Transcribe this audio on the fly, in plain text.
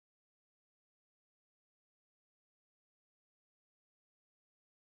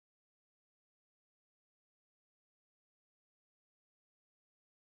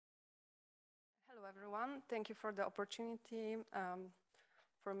everyone. Thank you for the opportunity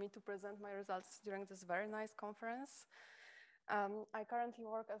for me to present my results during this very nice conference. I currently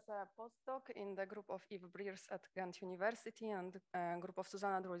work as a postdoc in the group of Yves Briers at Ghent University and group of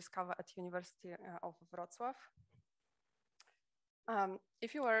Zuzanna Druliskawa at University of Wrocław.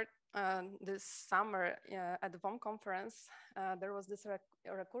 If you were this summer at the WOM conference, there was this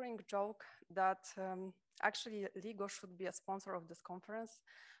recurring joke that actually LIGO should be a sponsor of this conference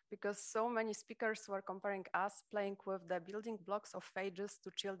because so many speakers were comparing us playing with the building blocks of phages to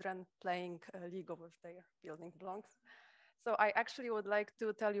children playing LIGO with their building blocks. So I actually would like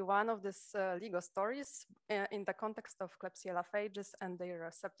to tell you one of these LIGO stories in the context of Klebsiella phages and their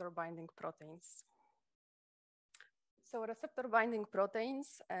receptor binding proteins. So receptor binding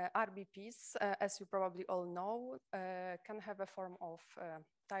proteins, RBPs, as you probably all know, can have a form of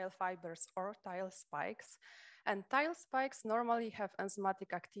tile fibers or tile spikes. And tile spikes normally have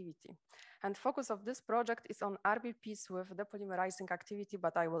enzymatic activity. And focus of this project is on RBPs with depolymerizing activity,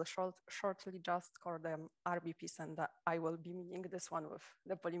 but I will shortly just call them RBPs, and I will be meaning this one with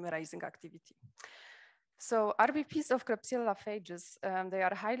depolymerizing activity. So RBPs of Klebsiella phages, they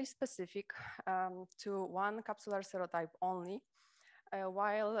are highly specific to one capsular serotype only,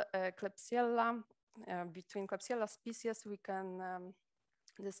 while Klebsiella, between Klebsiella species, we can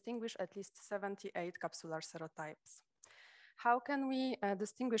distinguish at least 78 capsular serotypes. How can we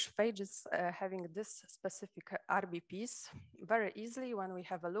distinguish phages having this specific RBPs? Very easily, when we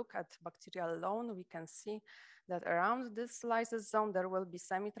have a look at bacterial alone, we can see that around this lysis zone, there will be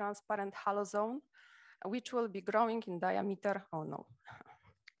semi-transparent halo zone, which will be growing in diameter. Oh no,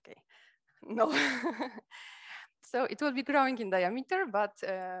 okay, no. So it will be growing in diameter, but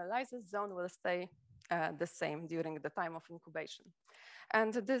lysis zone will stay the same during the time of incubation.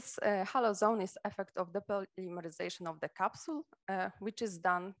 And this halo zone is effect of the polymerization of the capsule, which is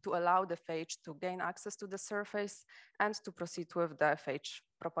done to allow the phage to gain access to the surface and to proceed with the phage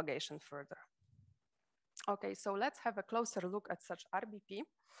propagation further. Okay, so let's have a closer look at such RBP.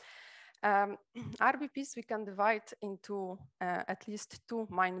 RBPs we can divide into at least two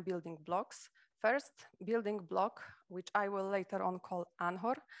main building blocks. First, building block, which I will later on call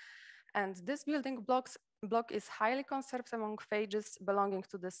ANHOR. And this building block is highly conserved among phages belonging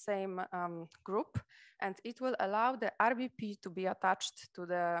to the same group, and it will allow the RBP to be attached to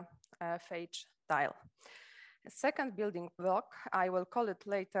the phage tile. A second building block, I will call it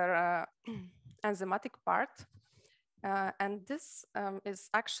later enzymatic part. And this is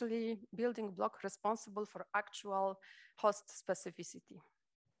actually building block responsible for actual host specificity.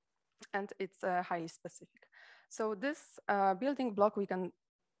 And it's highly specific. So this building block we can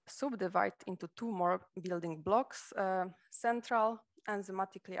subdivide into two more building blocks, central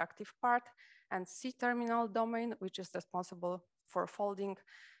enzymatically active part and C-terminal domain, which is responsible for folding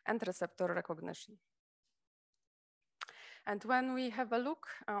and receptor recognition. And when we have a look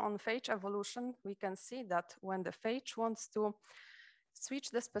on phage evolution, we can see that when the phage wants to switch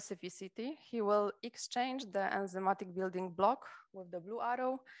the specificity, he will exchange the enzymatic building block with the blue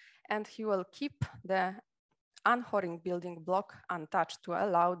arrow, and he will keep the unwhoring building block untouched to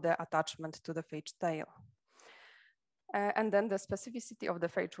allow the attachment to the phage tail. And then the specificity of the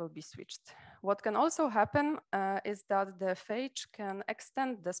phage will be switched. What can also happen is that the phage can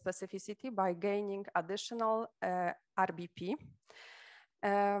extend the specificity by gaining additional RBP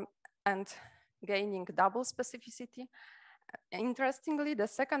and gaining double specificity. Interestingly, the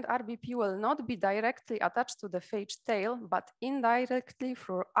second RBP will not be directly attached to the phage tail, but indirectly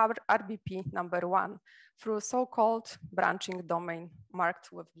through our RBP number 1, through so-called branching domain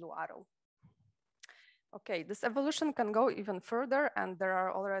marked with blue arrow. Okay, this evolution can go even further, and there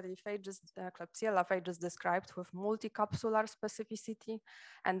are already phages, Klebsiella phages described with multi-capsular specificity.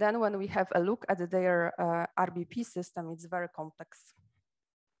 And then when we have a look at their RBP system, it's very complex.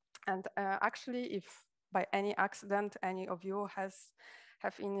 And actually, if by any accident any of you have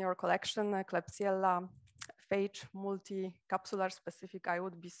in your collection a Klebsiella phage multi-capsular specific, I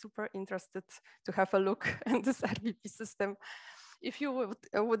would be super interested to have a look at this RBP system. If you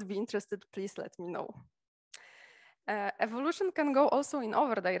would be interested, please let me know. Evolution can go also in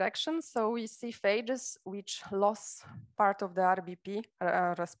other directions. So we see phages which lost part of the RBP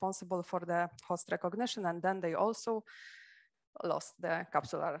responsible for the host recognition, and then they also lost the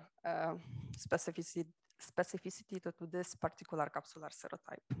capsular specificity to this particular capsular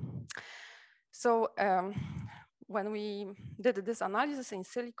serotype. So when we did this analysis in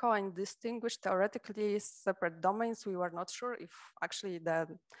silico and distinguished theoretically separate domains, we were not sure if actually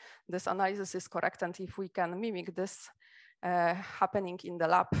this analysis is correct and if we can mimic this happening in the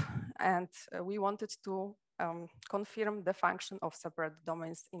lab. And we wanted to confirm the function of separate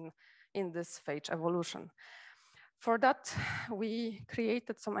domains in this phage evolution. For that, we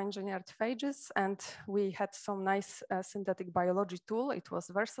created some engineered phages, and we had some nice synthetic biology tool. It was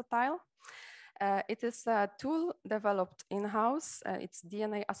versatile. It is a tool developed in-house. It's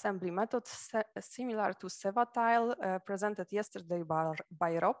DNA assembly method similar to Cevatile, presented yesterday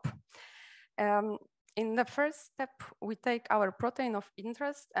by Rob. In the first step, we take our protein of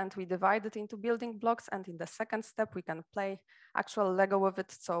interest and we divide it into building blocks. And in the second step, we can play actual Lego with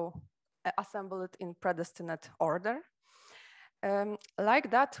it, so assemble it in predestined order.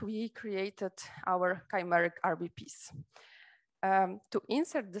 Like that, we created our chimeric RBPs. To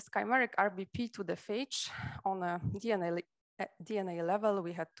insert this chimeric RBP to the phage on a DNA level,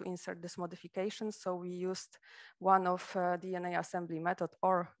 we had to insert this modification. So we used one of DNA assembly method,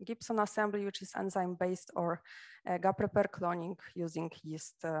 or Gibson assembly, which is enzyme-based, or gap repair cloning using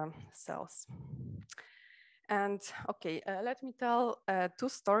yeast cells. And okay, let me tell two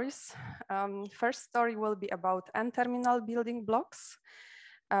stories. First story will be about N-terminal building blocks.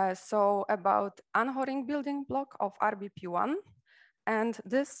 So about anchoring building block of RBP1, and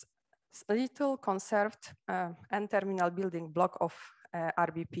this little conserved N-terminal building block of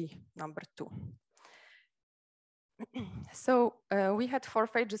RBP number 2. So we had 4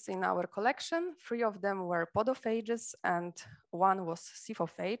 phages in our collection. 3 of them were podophages and 1 was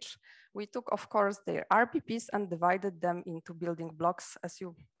cephophage. We took, of course, their RBPs and divided them into building blocks, as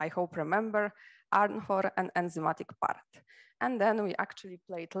you, I hope, remember, anchor and enzymatic part. And then we actually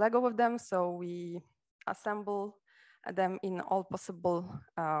played Lego with them. So we assemble them in all possible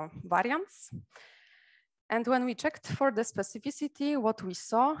variants. And when we checked for the specificity, what we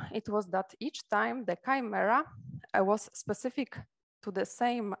saw, it was that each time the chimera was specific to the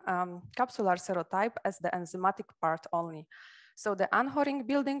same capsular serotype as the enzymatic part only. So the anchoring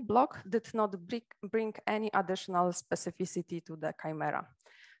building block did not bring any additional specificity to the chimera.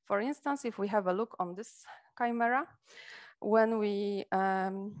 For instance, if we have a look on this chimera, when we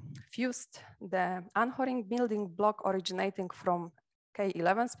fused the anchoring building block originating from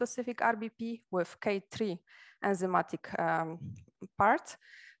K11 specific RBP with K3 enzymatic part,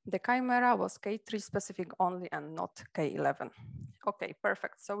 the chimera was K3 specific only and not K11. Okay,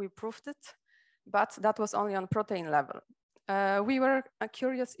 perfect. So we proved it, but that was only on protein level. We were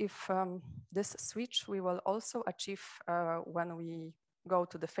curious if this switch we will also achieve when we go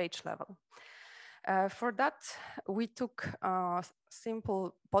to the phage level. For that, we took a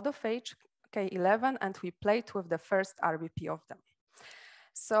simple podophage, K11, and we played with the first RBP of them.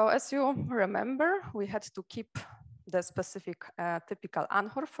 So as you remember, we had to keep the specific typical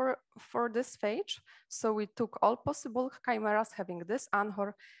anchor for this phage. So we took all possible chimeras having this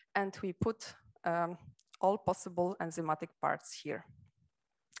anchor, and we put all possible enzymatic parts here.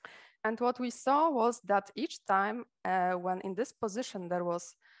 And what we saw was that each time when in this position there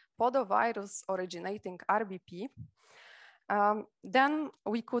was podovirus originating RBP, then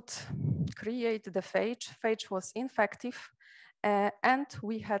we could create the phage. Phage was infective, and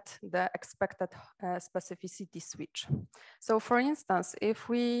we had the expected specificity switch. So for instance, if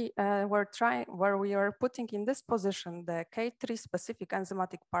we were putting in this position the K3 specific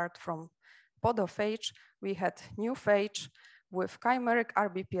enzymatic part from podophage, we had new phage with chimeric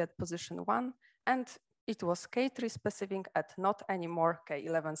RBP at position 1, and it was K3 specific at not anymore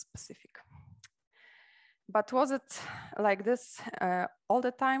K11 specific. But was it like this all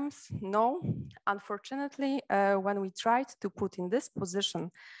the times? No. Unfortunately, when we tried to put in this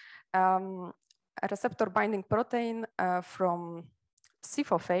position a receptor binding protein from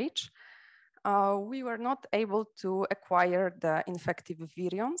cephophage, we were not able to acquire the infective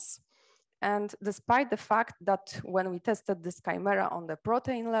virions. And despite the fact that when we tested this chimera on the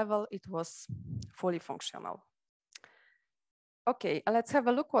protein level, it was fully functional. Okay, let's have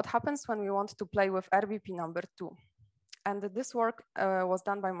a look what happens when we want to play with RBP number 2. And this work was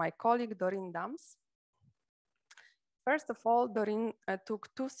done by my colleague, Doreen Dams. First of all, Doreen took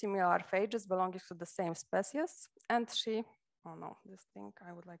 2 similar phages belonging to the same species, and she, oh no, this thing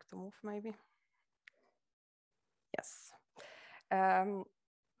I would like to move maybe. Yes.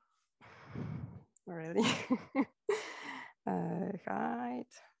 Really? Right,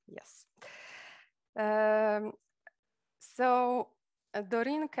 yes. So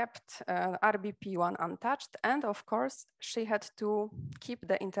Doreen kept RBP1 untouched, and of course, she had to keep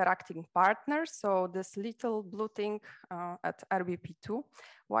the interacting partner, so this little blue thing at RBP2,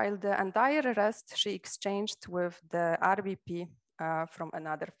 while the entire rest she exchanged with the RBP from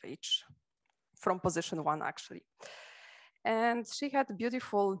another phage, from position 1 actually. And she had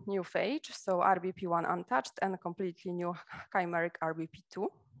beautiful new phage, so RBP1 untouched and a completely new chimeric RBP2.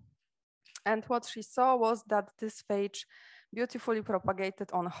 And what she saw was that this phage beautifully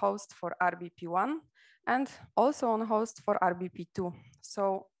propagated on host for RBP1 and also on host for RBP2.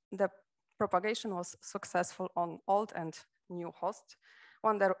 So the propagation was successful on old and new host,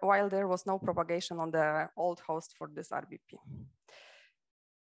 while there was no propagation on the old host for this RBP.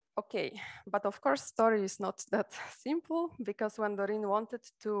 Okay, but of course, story is not that simple, because when Doreen wanted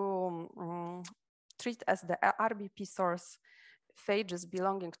to treat as the RBP source phages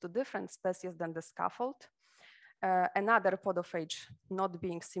belonging to different species than the scaffold, another podophage not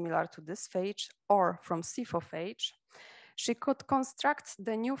being similar to this phage or from Phages, she could construct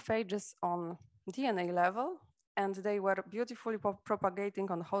the new phages on DNA level, and they were beautifully propagating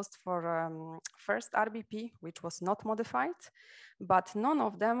on host for first RBP, which was not modified, but none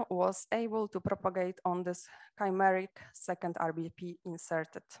of them was able to propagate on this chimeric second RBP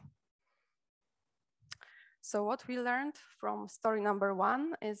inserted. So what we learned from story number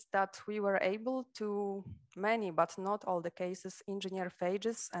 1 is that we were able to, many but not all the cases, engineer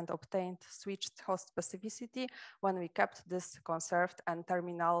phages and obtained switched host specificity when we kept this conserved and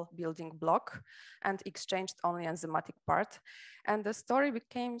terminal building block and exchanged only enzymatic part. And the story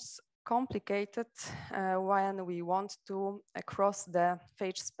becomes complicated when we want to cross the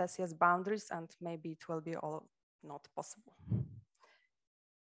phage species boundaries, and maybe it will be all not possible.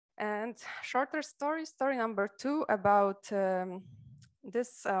 And shorter story, story number 2 about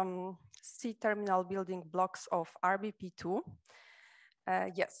this C-terminal building blocks of RBP2.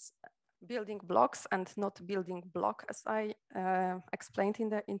 Yes, building blocks and not building block, as I explained in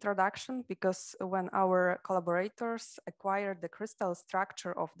the introduction, because when our collaborators acquired the crystal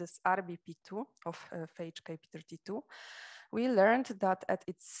structure of this RBP2 of phage KP32, we learned that at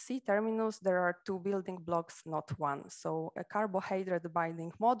its C-terminus, there are 2 building blocks, not 1. So a carbohydrate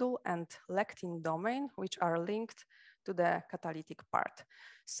binding module and lectin domain, which are linked to the catalytic part.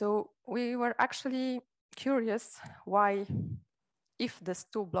 So we were actually curious why, if these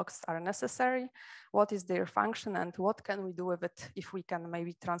 2 blocks are necessary, what is their function and what can we do with it if we can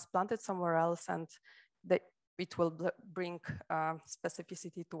maybe transplant it somewhere else and it will bring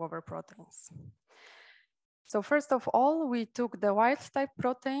specificity to our proteins. So first of all, we took the wild type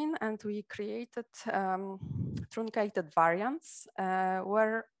protein and we created truncated variants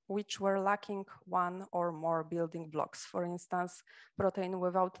which were lacking 1 or more building blocks. For instance, protein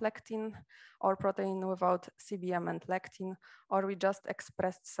without lectin or protein without CBM and lectin, or we just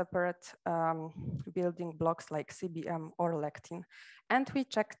expressed separate building blocks like CBM or lectin. And we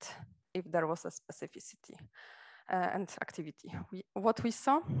checked if there was a specificity and activity. What we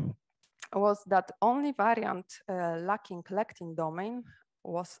saw was that only variant lacking lectin domain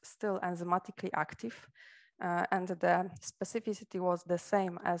was still enzymatically active, and the specificity was the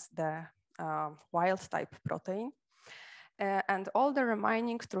same as the wild type protein. And all the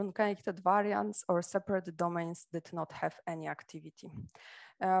remaining truncated variants or separate domains did not have any activity.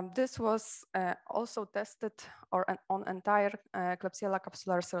 This was also tested on entire Klebsiella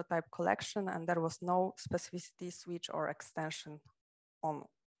capsular cell type collection, and there was no specificity switch or extension on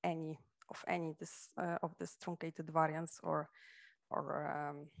any of these truncated variants or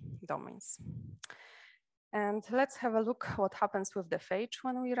domains. And let's have a look what happens with the phage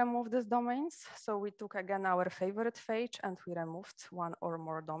when we remove these domains. So we took again our favorite phage and we removed 1 or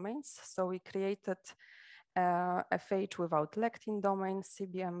more domains. So we created a phage without lectin domain,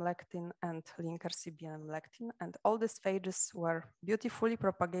 CBM lectin and linker CBM lectin. And all these phages were beautifully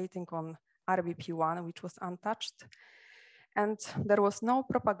propagating on RBP1, which was untouched. And there was no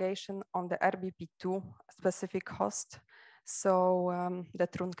propagation on the RBP2 specific host, so the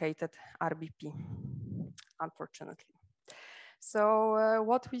truncated RBP, unfortunately. So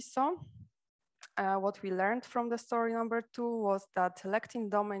what we saw, what we learned from the story number 2 was that lectin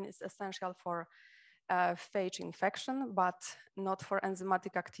domain is essential for phage infection, but not for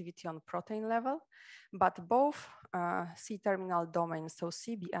enzymatic activity on protein level. But both C-terminal domains, so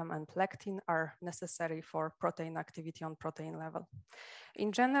CBM and lectin, are necessary for protein activity on protein level.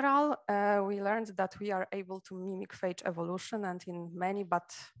 In general, we learned that we are able to mimic phage evolution, and in many,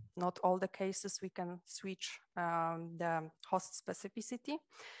 but not all the cases, we can switch the host specificity.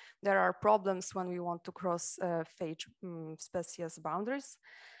 There are problems when we want to cross phage species boundaries.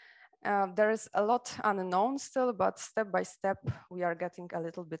 There is a lot unknown still, but step by step, we are getting a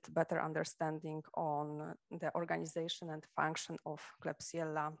little bit better understanding on the organization and function of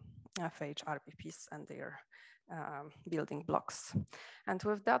Klebsiella phage RBPs and their building blocks. And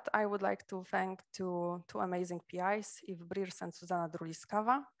with that, I would like to thank two amazing PIs, Yves Briers and Zuzana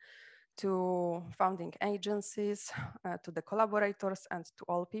Druliskawa, to founding agencies, to the collaborators, and to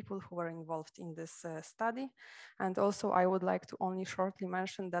all people who were involved in this study. And also I would like to only shortly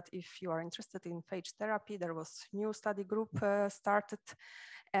mention that if you are interested in phage therapy, there was new study group started.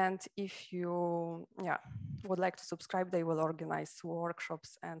 And if you would like to subscribe, they will organize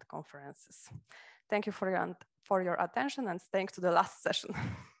workshops and conferences. Thank you for your attention and staying to the last session.